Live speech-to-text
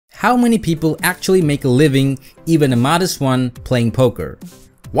How many people actually make a living, even a modest one, playing poker?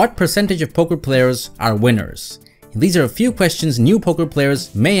 What percentage of poker players are winners? These are a few questions new poker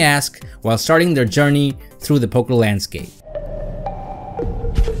players may ask while starting their journey through the poker landscape.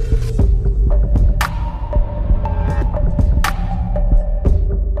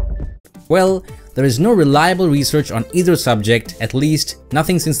 Well, there is no reliable research on either subject, at least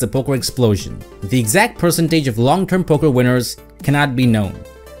nothing since the poker explosion. The exact percentage of long-term poker winners cannot be known.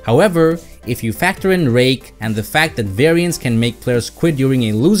 However, if you factor in rake and the fact that variance can make players quit during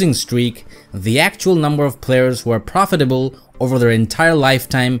a losing streak, the actual number of players who are profitable over their entire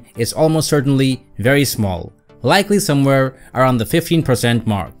lifetime is almost certainly very small, likely somewhere around the 15%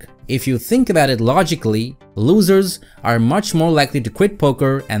 mark. If you think about it logically, losers are much more likely to quit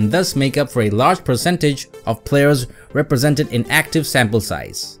poker and thus make up for a large percentage of players represented in active sample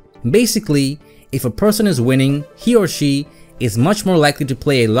size. Basically, if a person is winning, he or she is much more likely to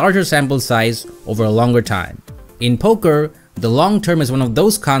play a larger sample size over a longer time. In poker, the long term is one of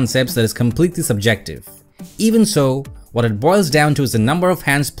those concepts that is completely subjective. Even so, what it boils down to is the number of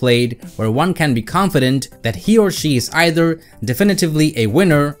hands played where one can be confident that he or she is either definitively a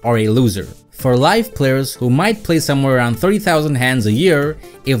winner or a loser. For live players who might play somewhere around 30,000 hands a year,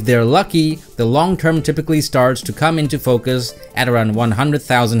 if they're lucky, the long term typically starts to come into focus at around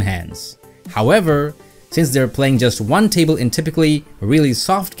 100,000 hands. However, since they're playing just one table in typically really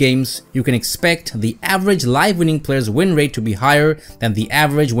soft games, you can expect the average live winning player's win rate to be higher than the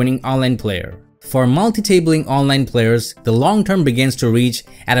average winning online player. For multi-tabling online players, the long term begins to reach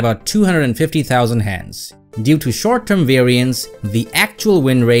at about 250,000 hands. Due to short-term variance, the actual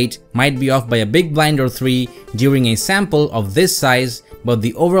win rate might be off by a big blind or three during a sample of this size, but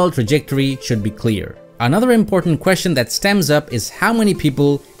the overall trajectory should be clear. Another important question that stems up is how many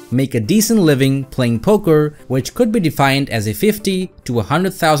people make a decent living playing poker, which could be defined as a $50,000 to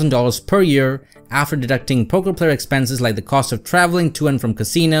 $100,000 per year after deducting poker player expenses like the cost of traveling to and from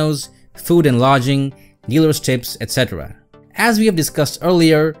casinos, food and lodging, dealers' tips, etc. As we have discussed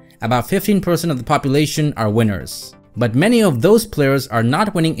earlier, about 15% of the population are winners. But many of those players are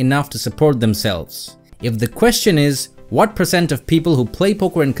not winning enough to support themselves. If the question is, what percent of people who play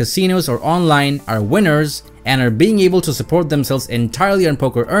poker in casinos or online are winners and are being able to support themselves entirely on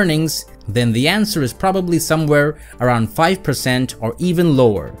poker earnings, then the answer is probably somewhere around 5% or even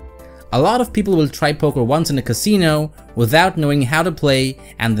lower. A lot of people will try poker once in a casino without knowing how to play,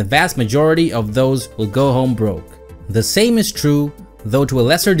 and the vast majority of those will go home broke. The same is true, though to a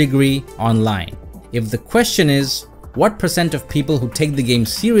lesser degree, online. If the question is, what percent of people who take the game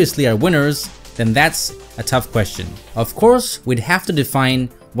seriously are winners, then that's a tough question. Of course, we'd have to define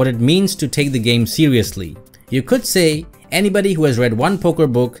what it means to take the game seriously. You could say anybody who has read one poker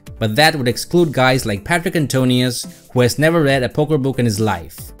book, but that would exclude guys like Patrick Antonius, who has never read a poker book in his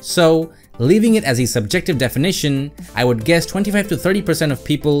life. So, leaving it as a subjective definition, I would guess 25 to 30% of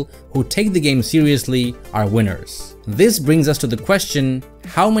people who take the game seriously are winners. This brings us to the question,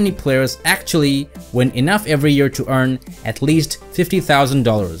 how many players actually win enough every year to earn at least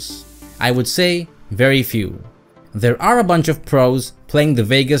 $50,000? I would say very few. There are a bunch of pros playing the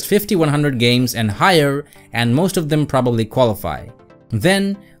Vegas 50-100 games and higher, and most of them probably qualify.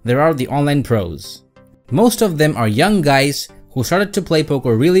 Then there are the online pros. Most of them are young guys who started to play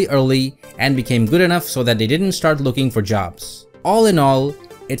poker really early and became good enough so that they didn't start looking for jobs. All in all,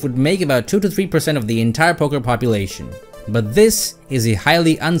 it would make about 2 to 3% of the entire poker population. But this is a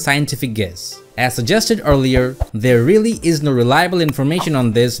highly unscientific guess. As suggested earlier, there really is no reliable information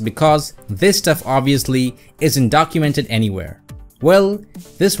on this because this stuff obviously isn't documented anywhere. Well,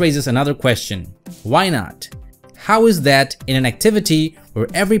 this raises another question. Why not? How is that in an activity where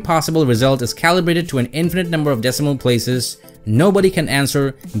every possible result is calibrated to an infinite number of decimal places, nobody can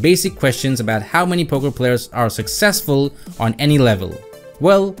answer basic questions about how many poker players are successful on any level?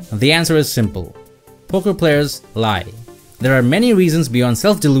 Well, the answer is simple. Poker players lie. There are many reasons beyond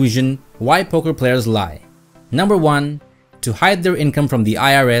self-delusion why poker players lie. Number 1, to hide their income from the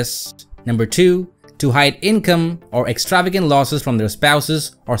IRS. Number 2, to hide income or extravagant losses from their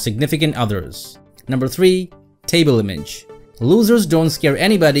spouses or significant others. Number 3, table image. Losers don't scare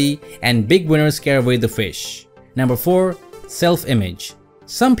anybody and big winners scare away the fish. Number 4, self-image.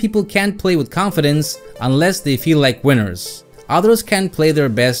 Some people can't play with confidence unless they feel like winners. Others can't play their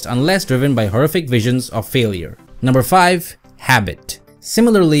best unless driven by horrific visions of failure. Number 5, habit.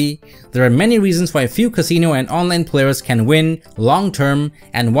 Similarly, there are many reasons why few casino and online players can win long-term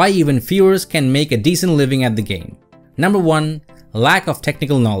and why even fewer can make a decent living at the game. Number 1, lack of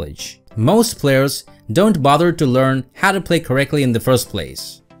technical knowledge. Most players don't bother to learn how to play correctly in the first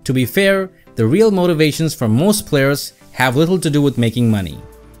place. To be fair, the real motivations for most players have little to do with making money.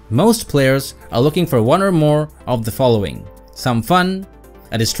 Most players are looking for one or more of the following: some fun,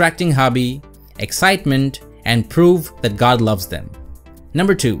 a distracting hobby, excitement, and prove that God loves them.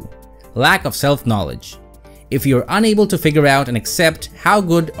 Number 2. Lack of self-knowledge. If you're unable to figure out and accept how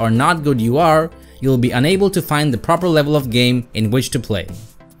good or not good you are, you'll be unable to find the proper level of game in which to play.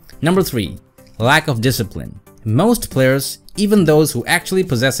 Number 3. Lack of discipline. Most players, even those who actually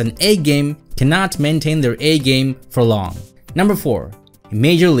possess an A game, cannot maintain their A game for long. Number 4.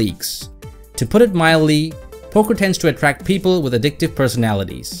 Major leagues. To put it mildly, poker tends to attract people with addictive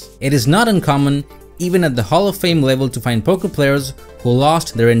personalities. It is not uncommon, even at the Hall of Fame level, to find poker players who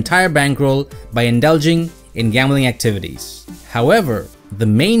lost their entire bankroll by indulging in gambling activities. However, the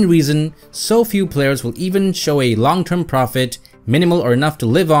main reason so few players will even show a long-term profit, minimal or enough to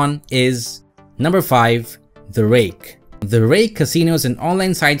live on, is number 5. The rake. The rake casinos and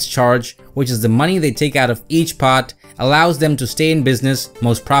online sites charge, which is the money they take out of each pot, allows them to stay in business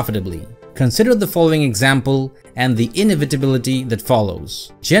most profitably. Consider the following example and the inevitability that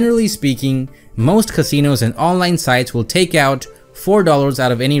follows. Generally speaking, most casinos and online sites will take out $4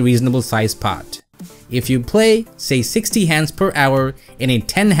 out of any reasonable size pot. If you play, say 60 hands per hour in a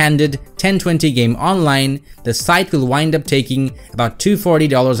 10-handed 10-20 game online, the site will wind up taking about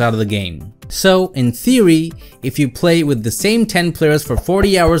 $240 out of the game. So, in theory, if you play with the same 10 players for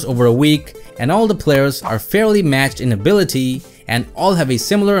 40 hours over a week, and all the players are fairly matched in ability, and all have a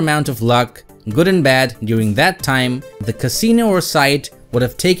similar amount of luck, good and bad, during that time, the casino or site would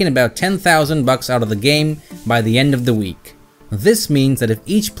have taken about $10,000 out of the game by the end of the week. This means that if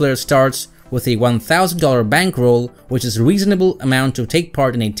each player starts with a $1,000 bankroll, which is a reasonable amount to take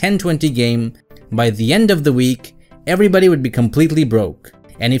part in a 10-20 game, by the end of the week, everybody would be completely broke.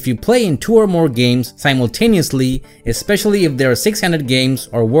 And if you play in 2 or more games simultaneously, especially if there are 600 games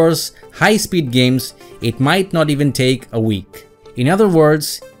or worse, high-speed games, it might not even take a week. In other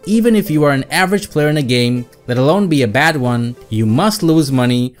words, even if you are an average player in a game, let alone be a bad one, you must lose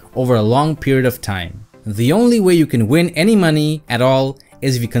money over a long period of time. The only way you can win any money at all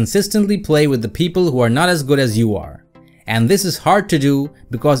is if you consistently play with the people who are not as good as you are. And this is hard to do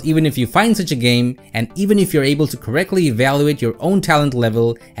because even if you find such a game, and even if you're able to correctly evaluate your own talent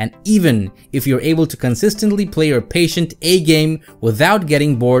level, and even if you're able to consistently play your patient A game without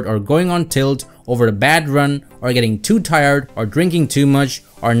getting bored or going on tilt over a bad run, or getting too tired, or drinking too much,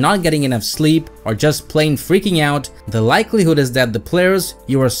 or not getting enough sleep, or just plain freaking out, the likelihood is that the players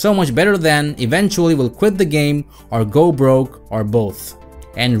you are so much better than eventually will quit the game or go broke, or both.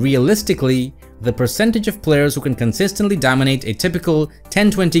 And realistically, the percentage of players who can consistently dominate a typical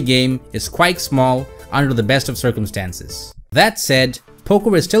 10-20 game is quite small under the best of circumstances. That said,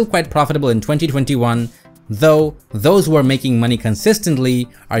 poker is still quite profitable in 2021, though those who are making money consistently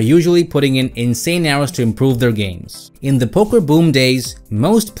are usually putting in insane hours to improve their games. In the poker boom days,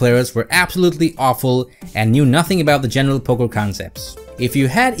 most players were absolutely awful and knew nothing about the general poker concepts. If you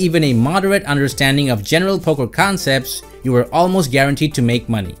had even a moderate understanding of general poker concepts, you were almost guaranteed to make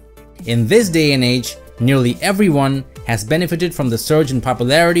money. In this day and age, nearly everyone has benefited from the surge in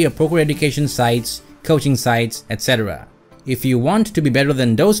popularity of poker education sites, coaching sites, etc. If you want to be better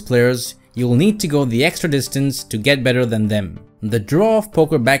than those players, you'll need to go the extra distance to get better than them. The draw of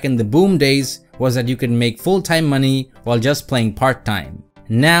poker back in the boom days was that you could make full-time money while just playing part-time.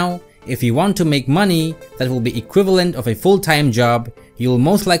 Now, if you want to make money that will be equivalent of a full-time job, you'll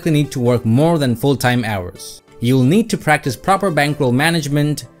most likely need to work more than full-time hours. You'll need to practice proper bankroll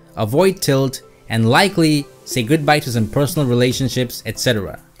management, avoid tilt, and likely say goodbye to some personal relationships,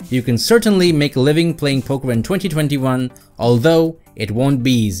 etc. You can certainly make a living playing poker in 2021, although it won't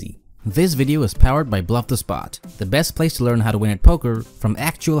be easy. This video is powered by Bluff the Spot, the best place to learn how to win at poker from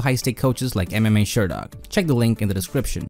actual high-stake coaches like MMA Sherdog. Check the link in the description.